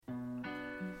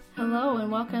Hello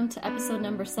and welcome to episode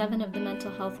number 7 of The Mental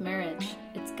Health Marriage.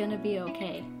 It's gonna be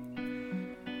okay.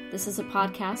 This is a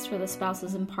podcast for the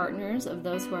spouses and partners of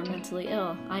those who are mentally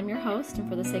ill. I'm your host, and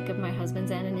for the sake of my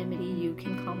husband's anonymity, you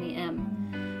can call me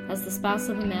M. As the spouse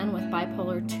of a man with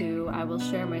bipolar 2, I will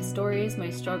share my stories,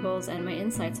 my struggles, and my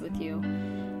insights with you.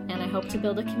 And I hope to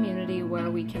build a community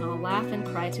where we can all laugh and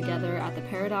cry together at the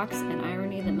paradox and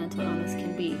irony that mental illness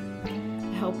can be.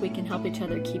 I hope we can help each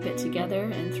other keep it together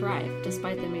and thrive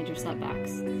despite the major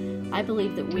setbacks. I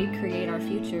believe that we create our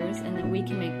futures and that we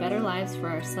can make better lives for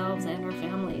ourselves and our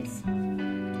families.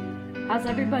 How's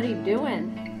everybody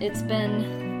doing?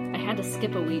 I had to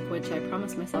skip a week, which I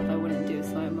promised myself I wouldn't do,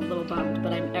 so I'm a little bummed,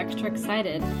 but I'm extra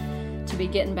excited to be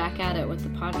getting back at it with the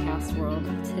podcast world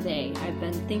today. I've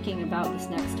been thinking about this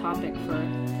next topic for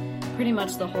pretty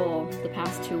much the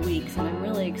past 2 weeks, and I'm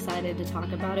really excited to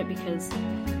talk about it because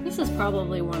this is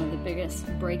probably one of the biggest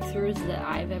breakthroughs that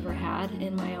I've ever had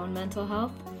in my own mental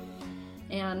health,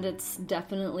 and it's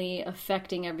definitely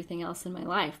affecting everything else in my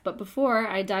life. But before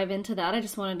I dive into that, I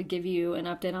just wanted to give you an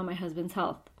update on my husband's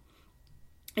health.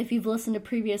 If you've listened to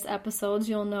previous episodes,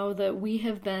 you'll know that we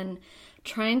have been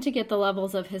trying to get the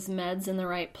levels of his meds in the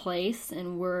right place,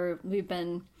 and we've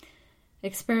been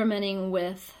experimenting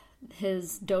with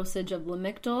his dosage of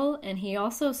Lamictal, and he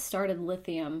also started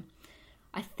lithium.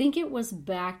 I think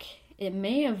it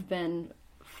may have been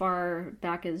far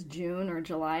back as June or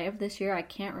July of this year. I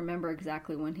can't remember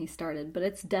exactly when he started, but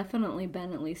it's definitely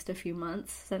been at least a few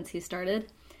months since he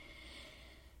started.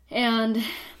 And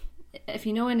if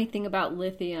you know anything about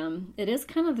lithium, it is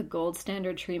kind of the gold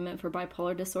standard treatment for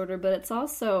bipolar disorder, but it's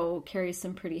also carries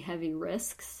some pretty heavy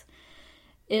risks.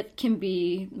 It can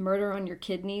be murder on your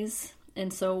kidneys.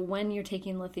 And so when you're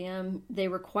taking lithium, they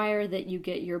require that you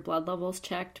get your blood levels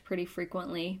checked pretty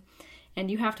frequently, and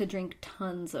you have to drink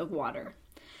tons of water.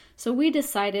 So we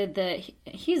decided that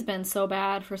he's been so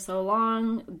bad for so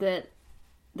long that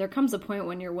there comes a point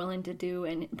when you're willing to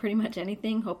do pretty much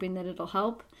anything, hoping that it'll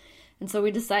help. And so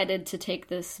we decided to take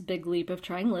this big leap of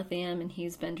trying lithium, and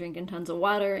he's been drinking tons of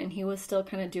water, and he was still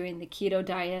kind of doing the keto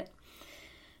diet.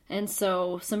 And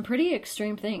so some pretty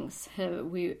extreme things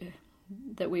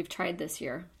that we've tried this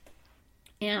year.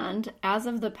 And as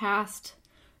of the past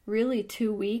really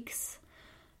 2 weeks,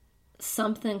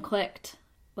 something clicked.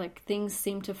 Like, things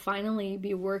seem to finally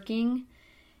be working.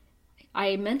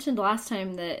 I mentioned last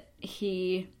time that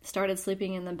he started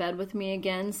sleeping in the bed with me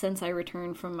again since I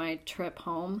returned from my trip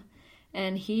home.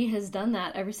 And he has done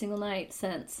that every single night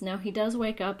since. Now, he does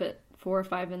wake up at 4 or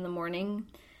 5 in the morning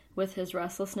with his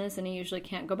restlessness, and he usually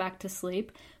can't go back to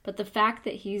sleep. But the fact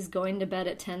that he's going to bed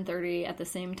at 10:30 at the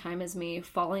same time as me,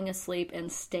 falling asleep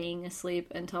and staying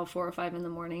asleep until 4 or 5 in the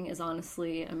morning is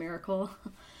honestly a miracle.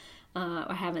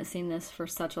 I haven't seen this for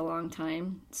such a long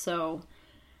time. So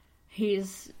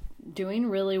he's doing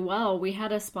really well. We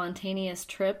had a spontaneous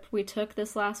trip we took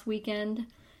this last weekend.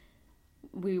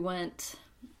 We went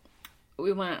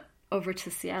over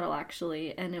to Seattle,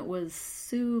 actually, and it was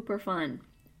super fun.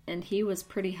 And he was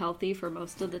pretty healthy for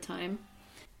most of the time.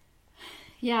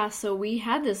 Yeah, so we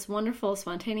had this wonderful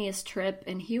spontaneous trip,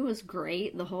 and he was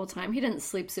great the whole time. He didn't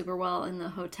sleep super well in the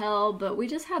hotel, but we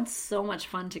just had so much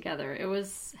fun together. It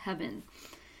was heaven.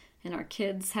 And our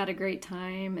kids had a great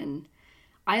time, and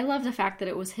I love the fact that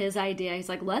it was his idea. He's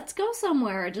like, let's go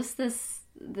somewhere. Just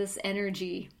this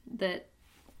energy that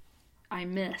I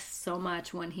miss so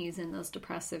much when he's in those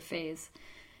depressive phases.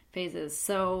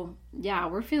 So yeah,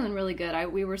 we're feeling really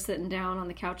good. We were sitting down on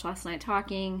the couch last night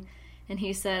talking, and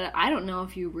he said, I don't know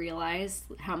if you realize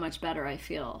how much better I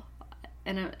feel.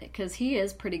 And because he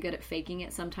is pretty good at faking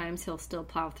it sometimes, he'll still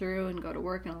plow through and go to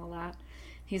work and all that.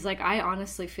 He's like, I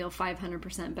honestly feel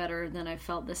 500% better than I've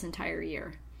felt this entire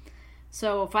year.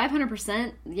 So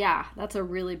 500%, yeah, that's a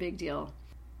really big deal.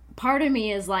 Part of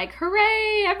me is like,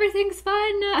 hooray, everything's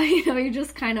fun. You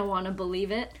just kind of want to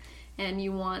believe it. And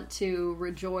you want to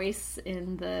rejoice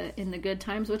in the good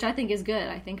times, which I think is good.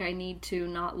 I think I need to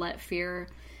not let fear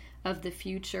of the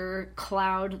future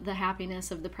cloud the happiness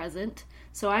of the present.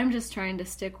 So I'm just trying to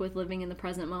stick with living in the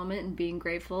present moment and being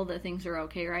grateful that things are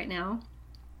okay right now.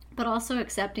 But also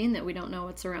accepting that we don't know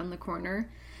what's around the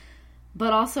corner.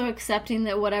 But also accepting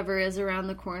that whatever is around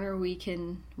the corner we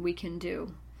can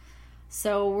do.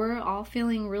 So we're all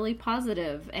feeling really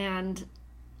positive, and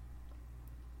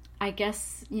I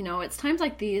guess, it's times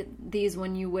like these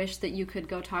when you wish that you could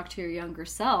go talk to your younger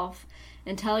self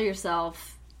and tell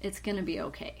yourself it's going to be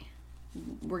okay.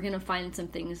 We're going to find some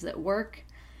things that work,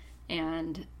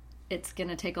 and it's going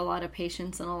to take a lot of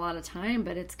patience and a lot of time,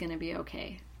 but it's going to be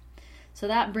okay. So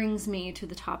that brings me to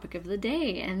the topic of the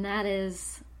day, and that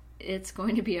is, it's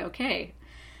going to be okay.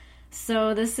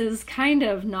 So this is kind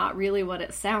of not really what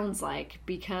it sounds like,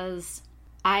 because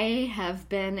I have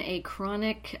been a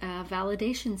chronic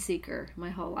validation seeker my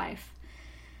whole life.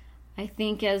 I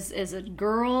think as a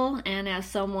girl and as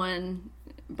someone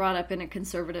brought up in a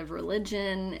conservative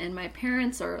religion, and my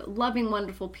parents are loving,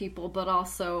 wonderful people, but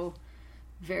also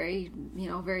very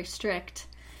strict.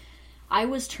 I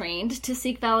was trained to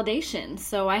seek validation,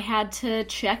 so I had to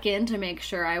check in to make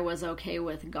sure I was okay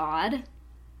with God.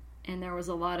 And there was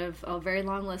a very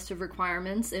long list of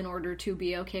requirements in order to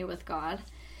be okay with God.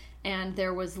 And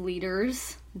there was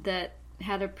leaders that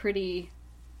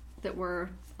were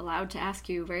allowed to ask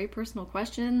you very personal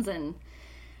questions and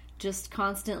just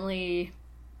constantly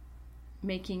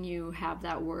making you have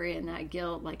that worry and that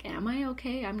guilt, like, am I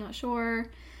okay? I'm not sure.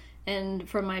 And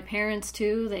from my parents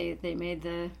too, they made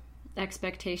the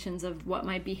expectations of what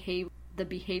the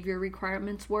behavior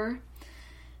requirements were.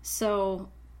 So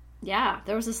yeah,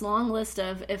 there was this long list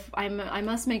of I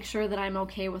must make sure that I'm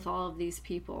okay with all of these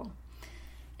people.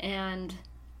 And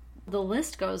the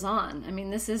list goes on. I mean,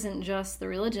 this isn't just the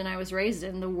religion I was raised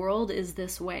in. The world is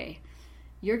this way.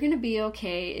 You're going to be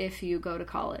okay if you go to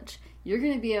college. You're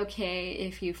going to be okay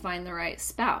if you find the right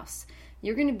spouse.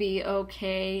 You're going to be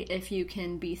okay if you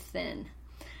can be thin,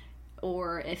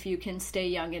 or if you can stay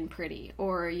young and pretty,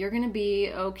 or you're going to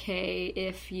be okay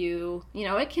if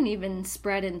it can even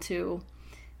spread into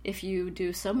if you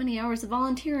do so many hours of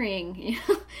volunteering.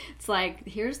 It's like,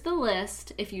 here's the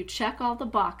list. If you check all the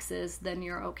boxes, then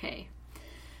you're okay.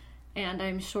 And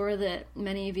I'm sure that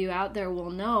many of you out there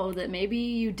will know that maybe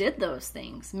you did those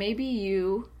things. Maybe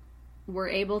you were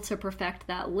able to perfect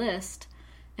that list,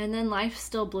 and then life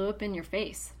still blew up in your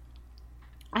face.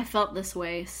 I felt this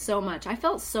way so much. I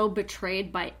felt so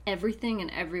betrayed by everything and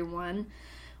everyone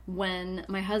when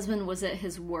my husband was at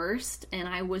his worst and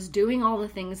I was doing all the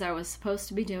things I was supposed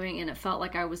to be doing, and it felt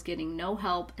like I was getting no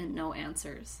help and no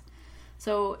answers.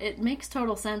 So it makes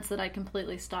total sense that I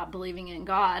completely stopped believing in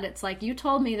God. It's like, you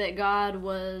told me that God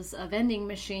was a vending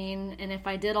machine, and if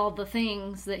I did all the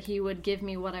things that he would give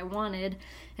me what I wanted,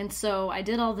 and so I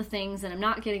did all the things and I'm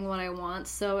not getting what I want,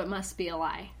 so it must be a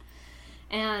lie.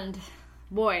 And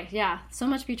boy, yeah, so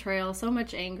much betrayal, so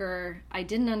much anger. I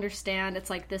didn't understand. It's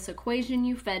like, this equation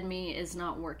you fed me is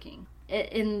not working.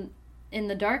 In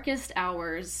the darkest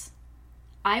hours,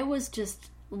 I was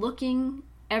just looking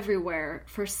everywhere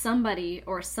for somebody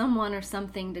or someone or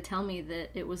something to tell me that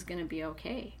it was going to be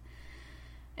okay.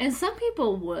 And some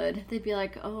people would. They'd be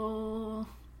like, oh,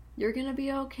 you're going to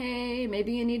be okay.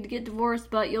 Maybe you need to get divorced,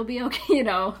 but you'll be okay,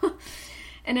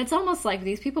 And it's almost like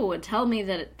these people would tell me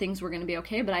that things were going to be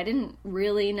okay, but I didn't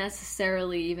really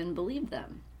necessarily even believe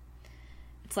them.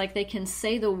 It's like they can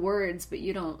say the words, but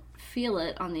you don't feel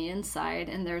it on the inside,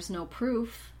 and there's no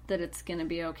proof that it's going to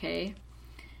be okay.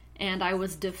 And I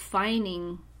was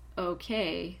defining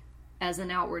okay as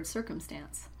an outward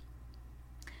circumstance.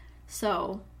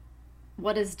 So,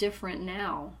 what is different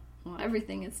now? Well,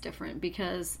 everything is different,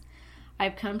 because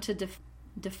I've come to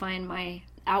define my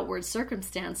outward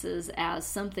circumstances as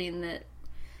something that,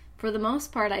 for the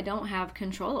most part, I don't have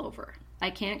control over.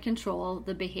 I can't control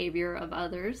the behavior of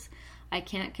others. I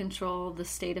can't control the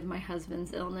state of my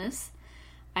husband's illness.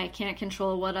 I can't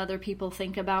control what other people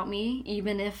think about me,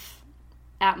 even if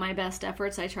at my best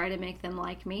efforts I try to make them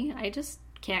like me. I just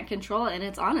can't control it, and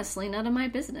it's honestly none of my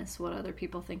business what other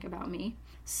people think about me.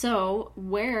 So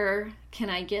where can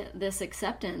I get this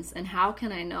acceptance, and how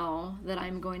can I know that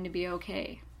I'm going to be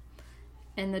okay?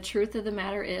 And the truth of the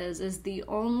matter is the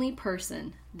only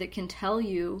person that can tell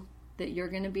you that you're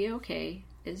going to be okay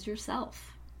is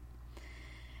yourself.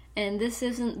 And this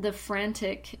isn't the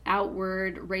frantic,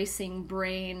 outward, racing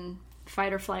brain,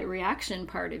 fight or flight reaction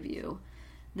part of you.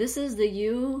 This is the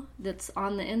you that's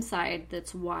on the inside,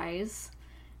 that's wise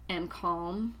and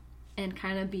calm and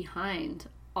kind of behind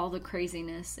all the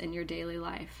craziness in your daily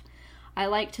life. I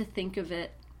like to think of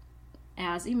it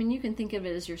as, you can think of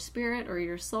it as your spirit or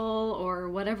your soul or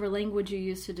whatever language you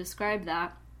use to describe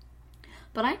that.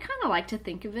 But I kind of like to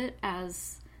think of it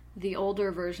as the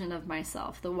older version of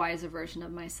myself, the wiser version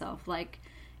of myself, like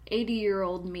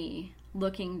 80-year-old me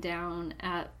looking down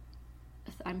at,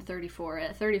 I'm 34,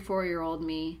 at 34-year-old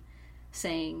me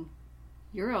saying,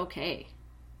 you're okay.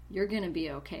 You're going to be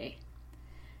okay.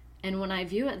 And when I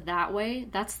view it that way,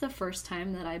 that's the first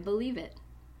time that I believe it.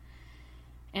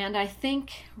 And I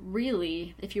think,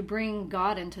 really, if you bring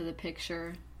God into the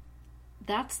picture,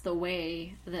 that's the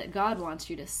way that God wants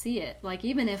you to see it. Like,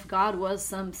 even if God was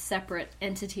some separate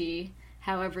entity,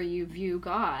 however you view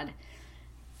God,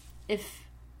 if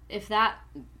that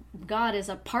God is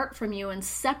apart from you and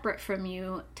separate from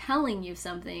you, telling you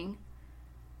something,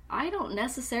 I don't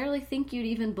necessarily think you'd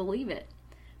even believe it.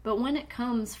 But when it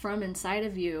comes from inside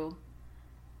of you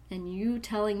and you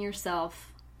telling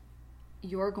yourself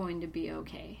you're going to be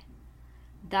okay,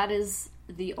 that is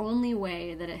the only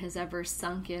way that it has ever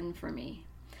sunk in for me.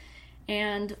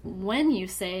 And when you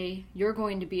say you're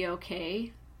going to be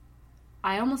okay,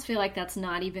 I almost feel like that's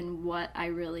not even what I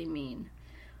really mean.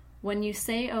 When you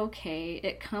say okay,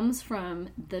 it comes from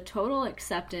the total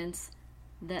acceptance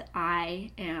that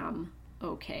I am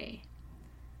okay.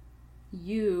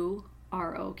 You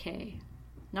are okay.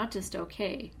 Not just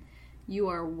okay. You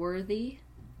are worthy,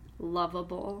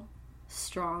 lovable,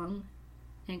 strong,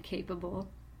 and capable.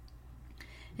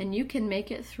 And you can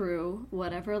make it through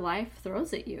whatever life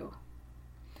throws at you.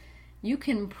 You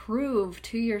can prove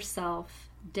to yourself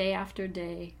day after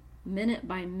day, minute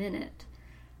by minute,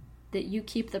 that you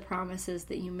keep the promises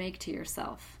that you make to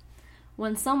yourself.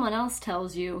 When someone else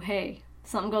tells you, hey,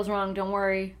 something goes wrong, don't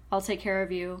worry, I'll take care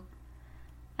of you.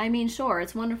 I mean, sure,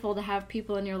 it's wonderful to have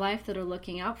people in your life that are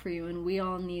looking out for you, and we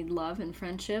all need love and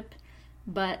friendship,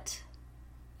 but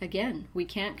again, we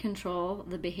can't control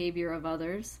the behavior of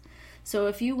others. So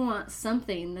if you want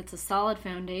something that's a solid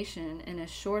foundation and a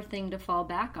sure thing to fall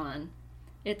back on,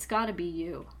 it's got to be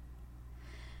you.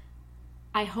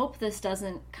 I hope this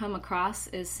doesn't come across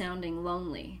as sounding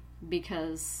lonely,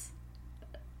 because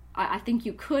I think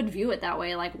you could view it that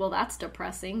way, like, well, that's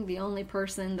depressing. The only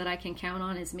person that I can count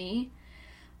on is me.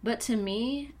 But to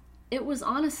me, it was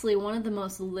honestly one of the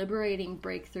most liberating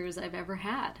breakthroughs I've ever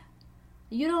had.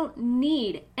 You don't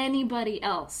need anybody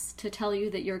else to tell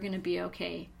you that you're going to be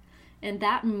okay. And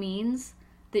that means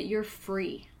that you're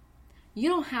free. You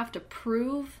don't have to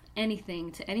prove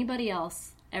anything to anybody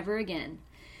else ever again.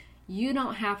 You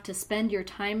don't have to spend your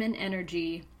time and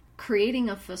energy creating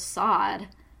a facade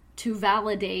to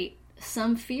validate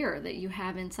some fear that you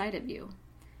have inside of you.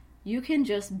 You can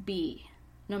just be.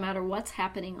 No matter what's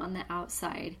happening on the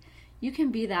outside, you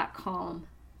can be that calm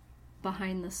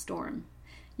behind the storm.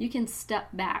 You can step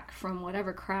back from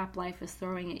whatever crap life is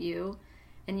throwing at you,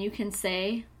 and you can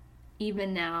say,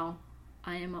 even now,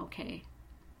 I am okay.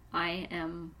 I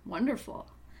am wonderful.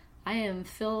 I am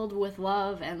filled with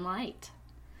love and light.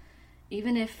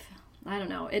 Even if, I don't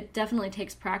know, it definitely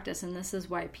takes practice, and this is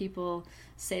why people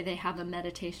say they have a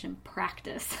meditation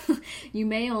practice. You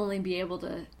may only be able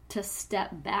to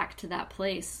step back to that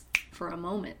place for a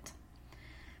moment.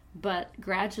 But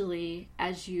gradually,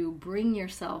 as you bring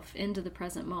yourself into the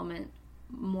present moment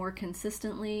more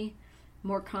consistently,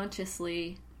 more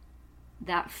consciously,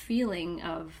 that feeling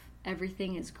of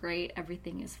everything is great,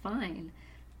 everything is fine,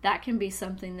 that can be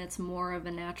something that's more of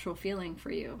a natural feeling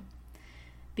for you.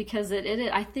 Because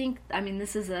I think,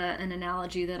 this is an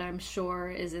analogy that I'm sure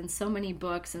is in so many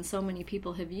books and so many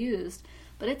people have used,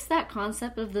 but it's that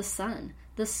concept of the sun.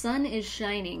 The sun is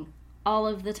shining all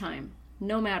of the time,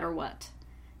 no matter what.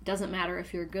 It doesn't matter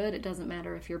if you're good, it doesn't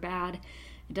matter if you're bad,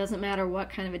 it doesn't matter what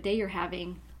kind of a day you're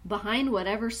having. Behind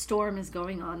whatever storm is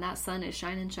going on, that sun is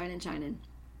shining, shining, shining.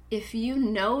 If you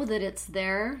know that it's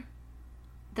there,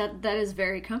 that is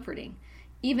very comforting.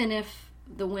 Even if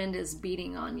the wind is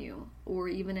beating on you, or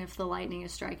even if the lightning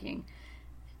is striking,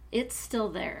 it's still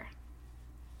there.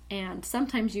 And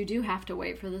sometimes you do have to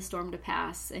wait for the storm to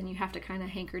pass, and you have to kind of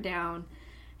hanker down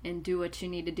and do what you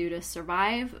need to do to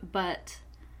survive. But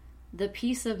the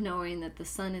peace of knowing that the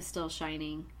sun is still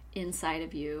shining inside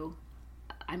of you,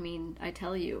 I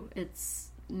tell you,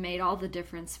 it's made all the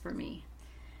difference for me.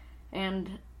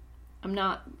 And I'm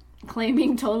not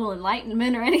claiming total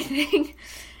enlightenment or anything.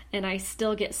 And I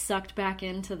still get sucked back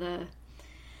into the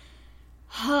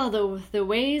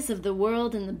ways of the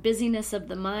world and the busyness of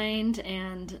the mind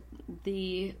and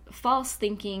the false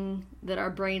thinking that our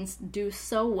brains do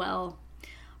so well.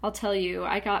 I'll tell you,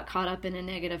 I got caught up in a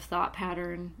negative thought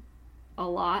pattern a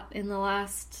lot in the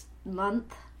last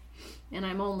month, and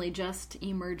I'm only just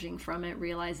emerging from it,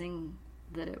 realizing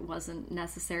that it wasn't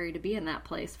necessary to be in that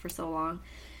place for so long.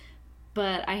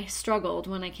 But I struggled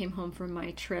when I came home from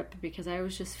my trip because I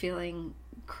was just feeling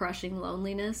crushing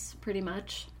loneliness, pretty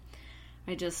much.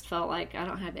 I just felt like I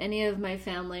don't have any of my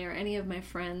family or any of my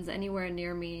friends anywhere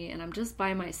near me, and I'm just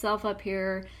by myself up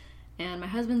here, and my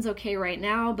husband's okay right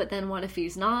now, but then what if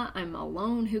he's not? I'm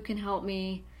alone. Who can help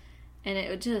me? And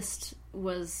it just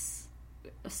was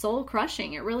soul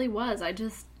crushing. It really was. I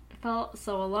just felt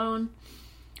so alone,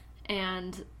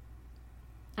 and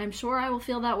I'm sure I will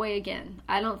feel that way again.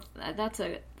 That's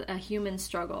a human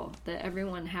struggle that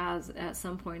everyone has at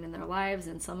some point in their lives,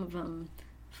 and some of them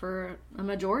for a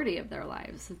majority of their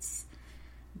lives. It's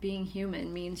being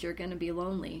human means you're going to be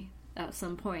lonely at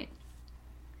some point.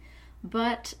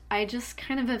 But I just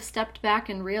kind of have stepped back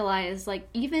and realized, like,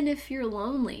 even if you're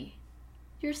lonely,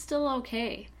 you're still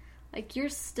okay. Like, you're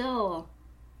still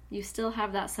You still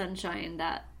have that sunshine,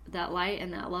 that light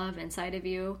and that love inside of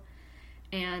you.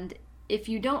 And if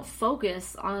you don't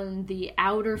focus on the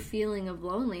outer feeling of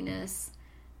loneliness,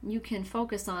 you can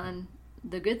focus on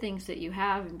the good things that you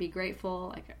have and be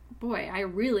grateful. Like, boy, I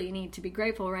really need to be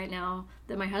grateful right now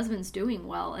that my husband's doing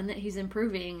well and that he's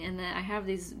improving and that I have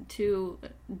these 2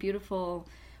 beautiful,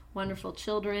 wonderful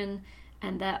children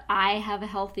and that I have a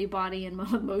healthy body and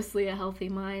mostly a healthy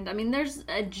mind. I mean, there's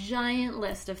a giant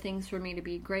list of things for me to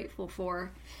be grateful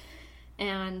for.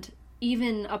 And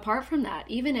even apart from that,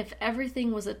 even if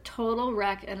everything was a total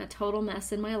wreck and a total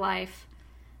mess in my life,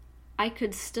 I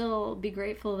could still be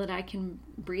grateful that I can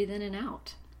breathe in and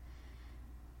out.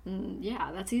 And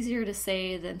yeah, that's easier to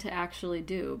say than to actually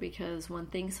do, because when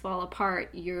things fall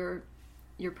apart, your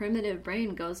primitive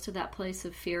brain goes to that place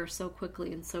of fear so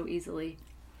quickly and so easily.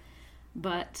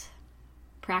 But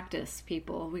practice,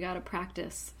 people. We got to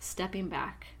practice stepping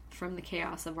back from the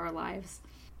chaos of our lives.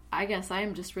 I guess I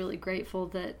am just really grateful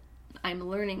that I'm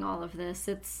learning all of this.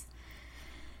 It's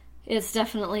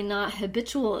definitely not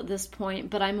habitual at this point,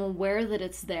 but I'm aware that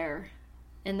it's there.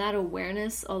 And that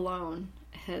awareness alone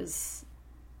has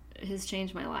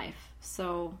changed my life.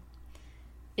 So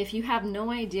if you have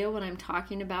no idea what I'm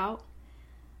talking about,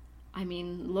 I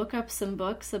mean, look up some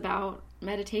books about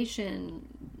meditation,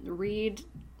 read,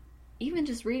 even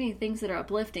just reading things that are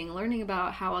uplifting, learning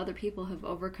about how other people have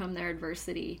overcome their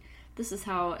adversity. This is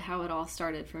how it all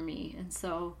started for me. And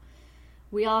so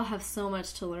we all have so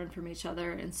much to learn from each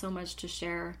other and so much to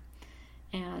share,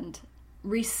 and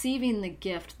receiving the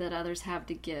gift that others have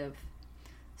to give.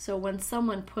 So when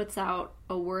someone puts out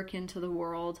a work into the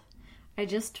world, I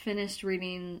just finished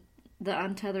reading The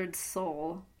Untethered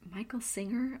Soul. Michael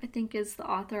Singer, I think, is the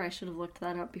author. I should have looked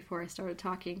that up before I started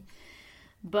talking.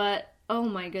 But, oh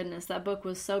my goodness, that book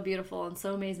was so beautiful and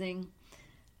so amazing.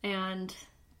 And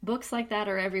books like that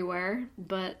are everywhere,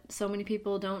 but so many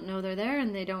people don't know they're there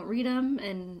and they don't read them,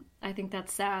 and I think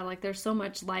that's sad. Like, there's so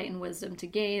much light and wisdom to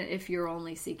gain if you're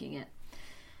only seeking it.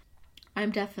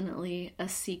 I'm definitely a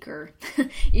seeker,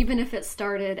 even if it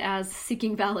started as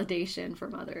seeking validation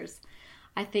from others.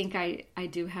 I think I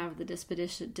do have the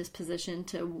disposition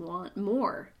to want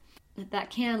more. That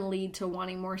can lead to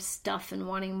wanting more stuff and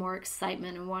wanting more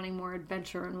excitement and wanting more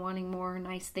adventure and wanting more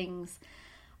nice things.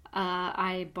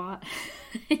 I bought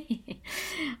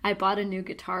a new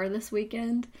guitar this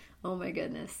weekend. Oh my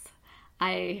goodness.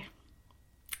 I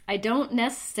don't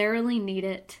necessarily need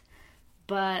it,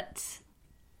 but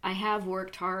I have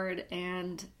worked hard,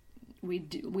 and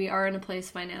we are in a place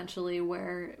financially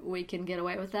where we can get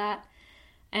away with that.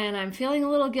 And I'm feeling a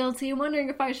little guilty, wondering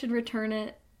if I should return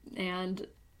it. And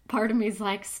part of me is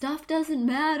like, stuff doesn't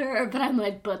matter. But I'm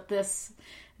like, but this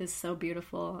is so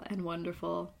beautiful and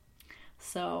wonderful.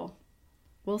 So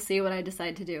we'll see what I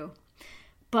decide to do.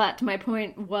 But my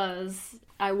point was,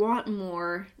 I want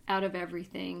more out of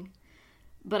everything,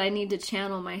 but I need to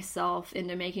channel myself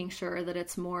into making sure that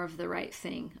it's more of the right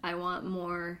thing. I want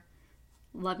more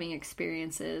loving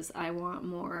experiences. I want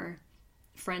more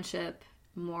friendship,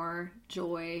 more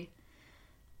joy,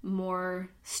 more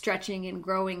stretching and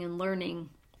growing and learning.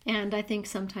 And I think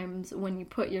sometimes when you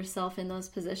put yourself in those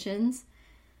positions,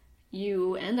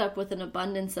 you end up with an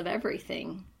abundance of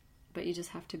everything, but you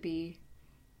just have to be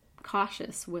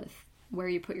cautious with where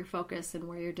you put your focus and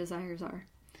where your desires are.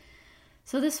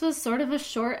 So this was sort of a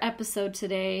short episode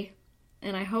today,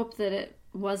 and I hope that it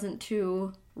wasn't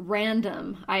too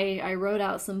random. I wrote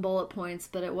out some bullet points,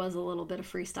 but it was a little bit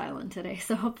of freestyling today,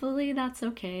 so hopefully that's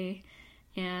okay.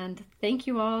 And thank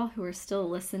you all who are still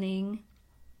listening.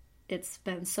 It's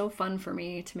been so fun for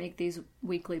me to make these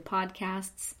weekly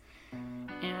podcasts,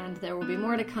 and there will be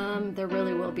more to come. There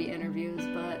really will be interviews,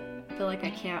 but I feel like I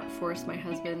can't force my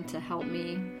husband to help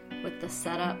me with the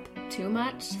setup too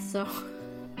much, so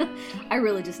I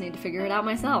really just need to figure it out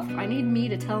myself. I need me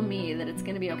to tell me that it's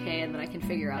going to be okay and that I can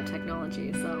figure out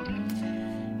technology. So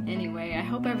anyway, I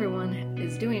hope everyone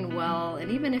is doing well, and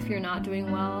even if you're not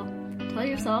doing well, tell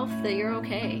yourself that you're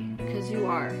okay, because you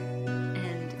are,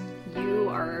 and you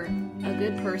are a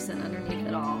good person underneath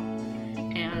it all,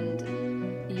 and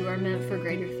you are meant for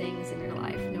greater things in your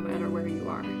life, no matter where you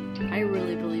are. I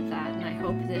really believe that, and I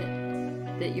hope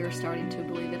that you're starting to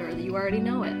believe it, or that you already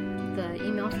know it. The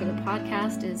email for the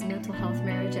podcast is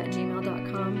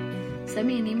mentalhealthmarriage@gmail.com. Send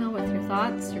me an email with your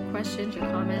thoughts, your questions, your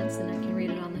comments, and I can read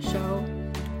it on the show.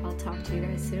 I'll talk to you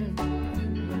guys soon.